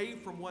us away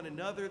from one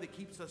another, that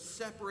keeps us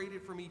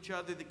separated from each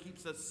other, that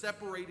keeps us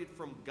separated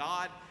from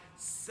God.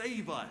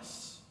 Save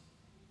us.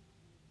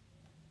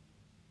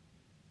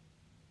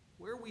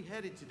 Where are we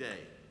headed today?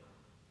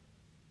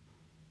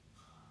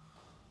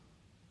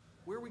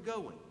 Where are we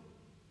going?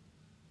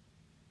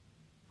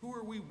 Who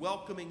are we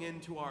welcoming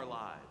into our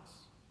lives?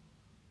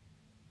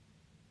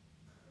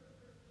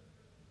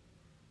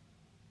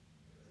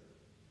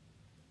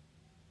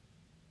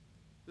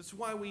 This is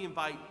why we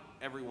invite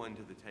everyone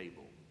to the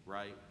table,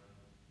 right?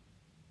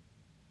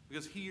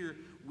 Because here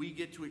we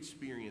get to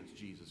experience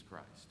Jesus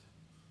Christ.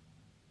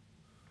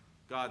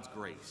 God's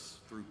grace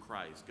through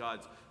Christ,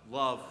 God's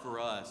love for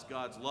us,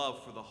 God's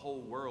love for the whole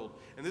world.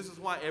 And this is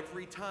why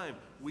every time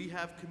we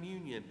have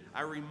communion,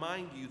 I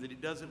remind you that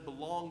it doesn't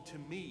belong to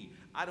me.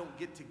 I don't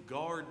get to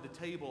guard the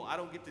table. I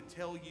don't get to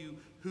tell you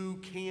who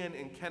can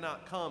and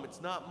cannot come.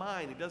 It's not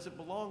mine. It doesn't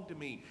belong to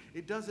me.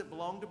 It doesn't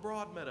belong to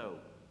Broadmeadow.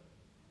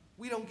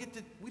 We don't get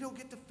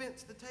to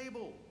fence the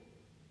table.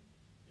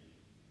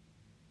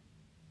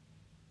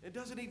 It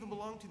doesn't even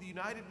belong to the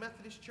United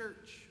Methodist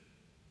Church.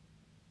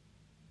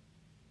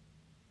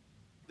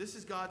 This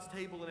is God's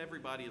table, and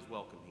everybody is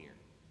welcome here.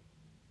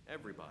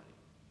 Everybody.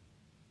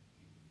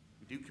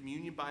 We do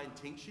communion by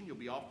intinction. You'll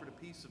be offered a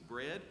piece of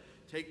bread.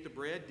 Take the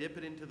bread, dip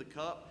it into the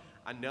cup.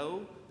 I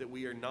know that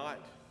we are not,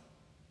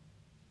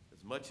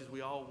 as much as we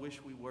all wish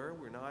we were,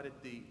 we're not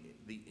at the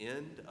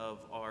end of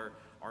our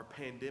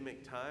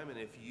pandemic time. And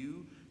if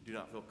you do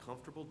not feel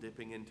comfortable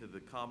dipping into the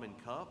common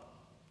cup,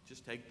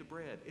 just take the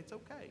bread. It's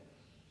okay.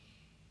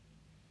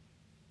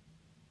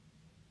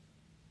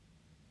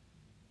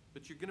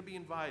 But you're going to be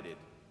invited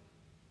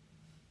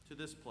to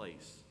this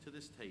place, to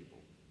this table.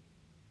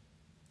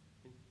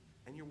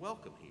 And you're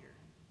welcome here.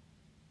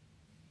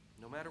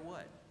 No matter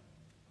what.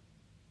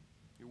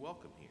 You're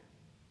welcome here.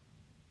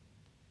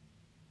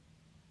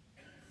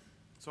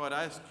 So I'd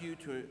ask you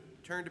to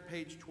turn to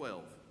page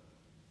 12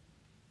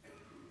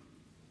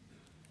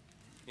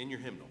 in your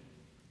hymnal.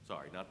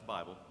 Sorry, not the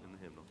Bible, in the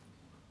hymnal.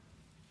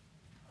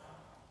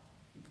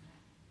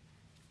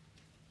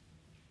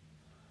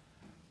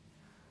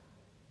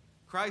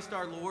 Christ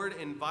our Lord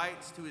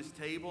invites to his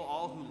table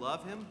all who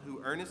love him, who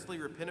earnestly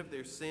repent of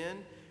their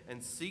sin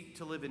and seek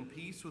to live in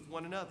peace with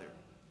one another.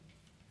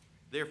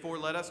 Therefore,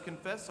 let us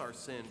confess our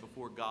sin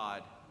before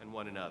God and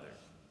one another.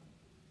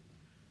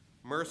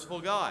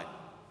 Merciful God,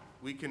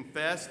 we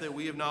confess that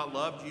we have not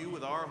loved you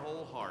with our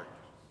whole heart.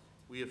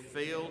 We have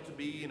failed to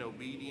be an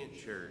obedient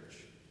church.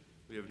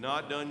 We have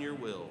not done your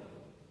will.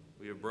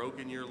 We have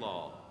broken your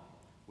law.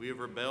 We have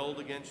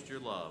rebelled against your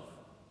love.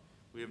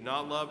 We have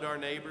not loved our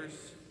neighbors.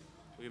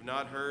 We have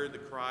not heard the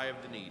cry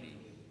of the needy.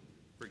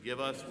 Forgive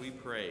us, we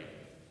pray.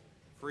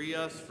 Free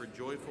us for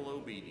joyful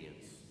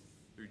obedience.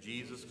 Through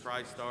Jesus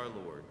Christ our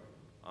Lord.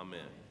 Amen.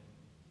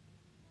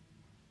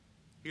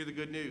 Hear the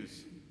good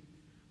news.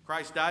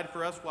 Christ died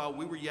for us while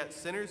we were yet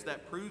sinners.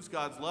 That proves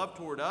God's love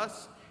toward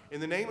us. In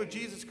the name of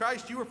Jesus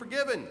Christ, you are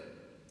forgiven.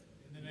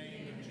 In the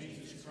name of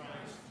Jesus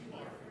Christ, you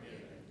are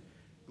forgiven.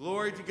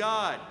 Glory to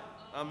God.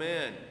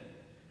 Amen.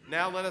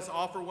 Now let us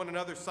offer one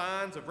another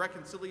signs of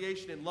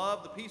reconciliation and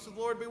love. The peace of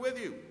the Lord be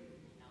with you.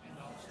 And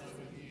also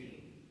with you.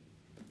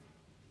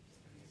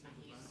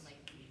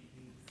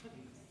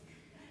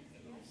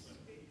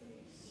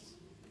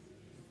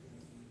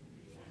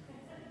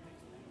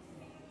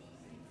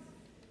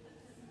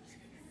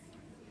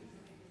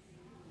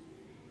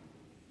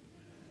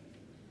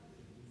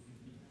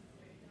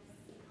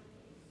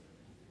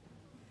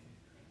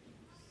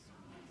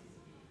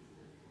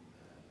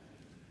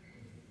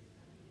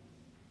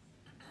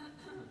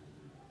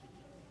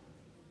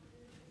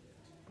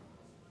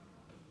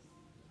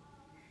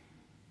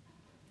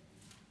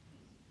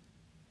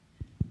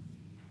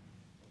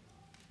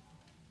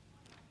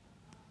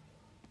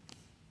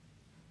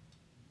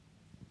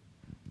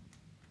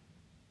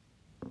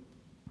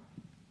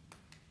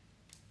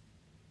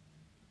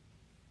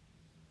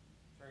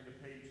 Turn to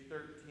page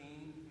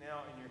 13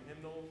 now in your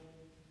hymnal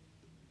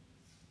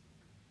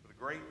with a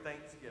great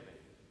thanksgiving.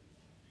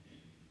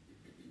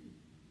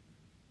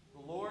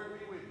 The Lord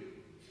be with you.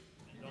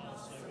 And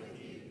also with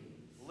you.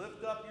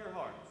 Lift up your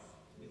hearts.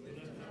 We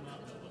lift them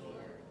up to the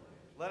Lord.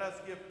 Let us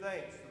give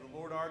thanks to the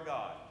Lord our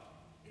God.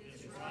 It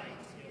is right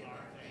to give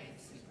our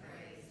thanks and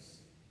praise.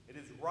 It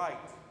is right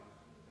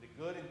and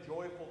a good and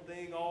joyful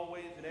thing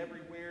always and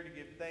everywhere to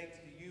give thanks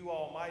to you,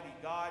 Almighty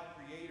God,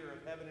 creator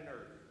of heaven and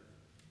earth.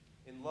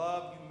 In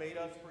love you made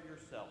us for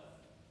yourself,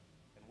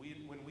 and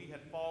when we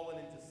had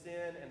fallen into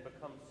sin and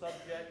become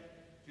subject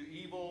to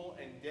evil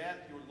and death,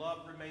 your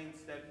love remained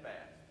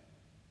steadfast.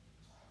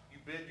 You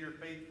bid your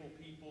faithful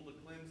people to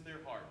cleanse their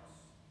hearts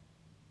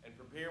and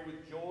prepare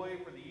with joy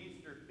for the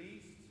Easter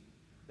feast,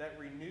 that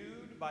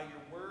renewed by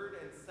your word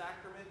and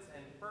sacraments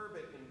and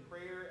fervent in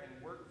prayer and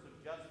works of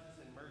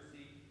justice and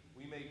mercy,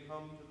 we may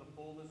come to the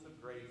fullness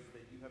of grace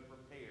that you have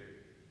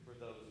prepared for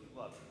those who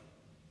love you.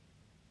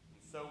 And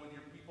so with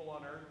your people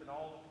on earth and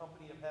all the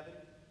company of heaven,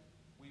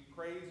 we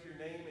praise your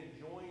name and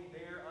join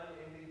their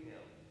unending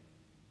hymn.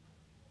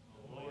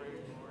 Glory,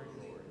 glory,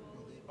 glory.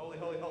 Holy,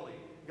 holy, holy.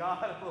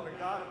 God, Lord,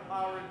 God of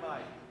power and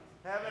might.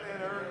 Heaven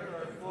and earth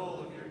are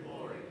full of your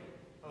glory.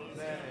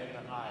 Hosanna in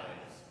the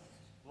highest.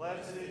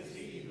 Blessed is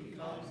he who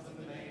comes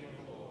in the name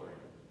of the Lord.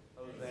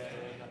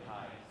 Hosanna in the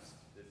highest.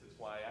 This is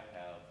why I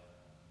have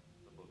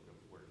the book of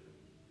worship.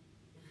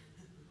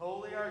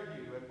 Holy are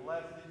you, and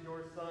blessed is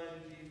your Son,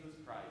 Jesus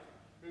Christ,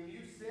 whom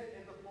you sent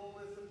in the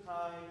fullness of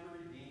time to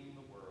redeem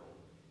the world.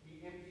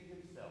 He emptied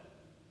himself,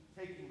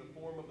 taking the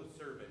form of a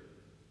servant.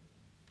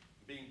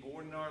 Being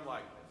born in our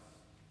likeness,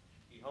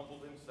 he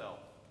humbled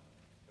himself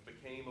and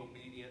became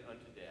obedient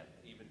unto death,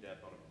 even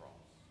death on a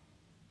cross.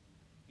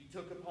 He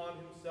took upon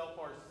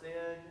himself our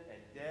sin and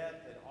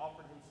death and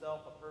offered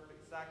himself a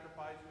perfect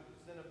sacrifice for the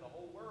sin of the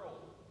whole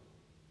world.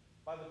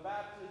 By the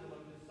baptism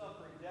of his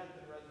suffering, death,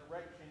 and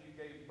resurrection, you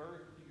gave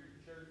birth to your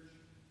church,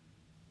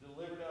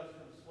 delivered us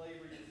from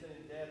slavery to sin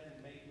and death, and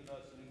made with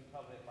us a new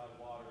covenant by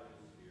water and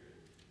the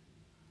Spirit.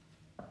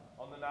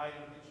 On the night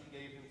in which he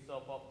gave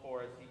himself up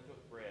for us, he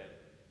took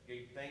bread,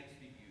 gave thanks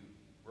to you,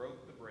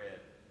 broke the bread,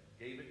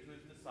 gave it to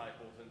his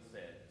disciples, and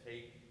said,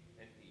 "Take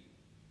and eat.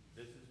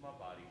 This is my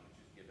body, which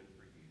is given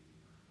for you.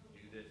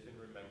 Do this in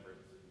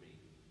remembrance of me."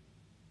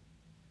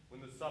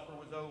 When the supper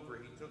was over,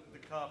 he took the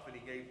cup and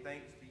he gave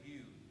thanks to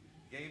you,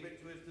 gave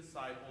it to his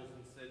disciples,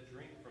 and said,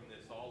 "Drink from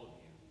this, all of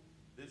you.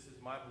 This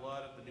is my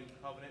blood of the new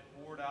covenant,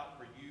 poured out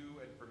for you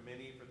and for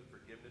many for the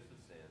forgiveness of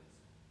sins.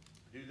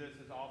 Do this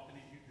as often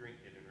as you drink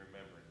it in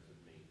remembrance of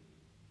me."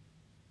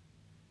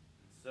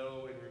 And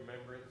so, in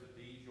remembrance of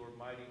these, your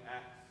mighty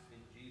acts in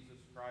Jesus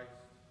Christ,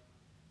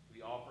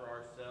 we offer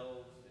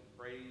ourselves in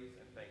praise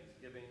and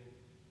thanksgiving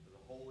for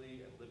the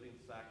holy and living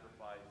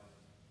sacrifice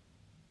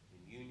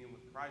in union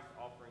with Christ's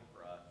offering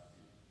for us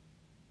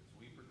as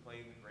we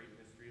proclaim the great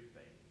mystery of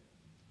faith.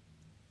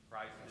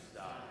 Christ has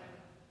died.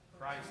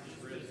 Christ is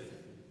risen.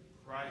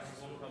 Christ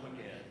will come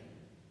again.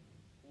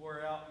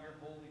 Pour out your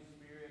Holy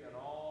Spirit on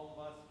all of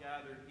us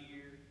gathered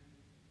here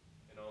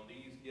and on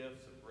these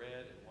gifts of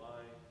bread and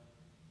wine.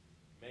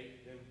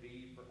 Make them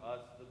be for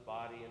us the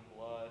body and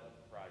blood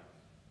of Christ,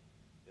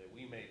 that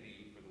we may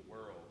be for the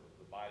world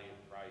the body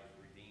of Christ,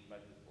 redeemed by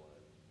his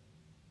blood.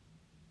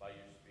 By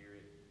your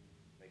Spirit,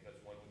 make us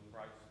one with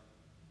Christ,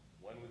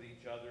 one with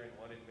each other, and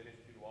one in ministry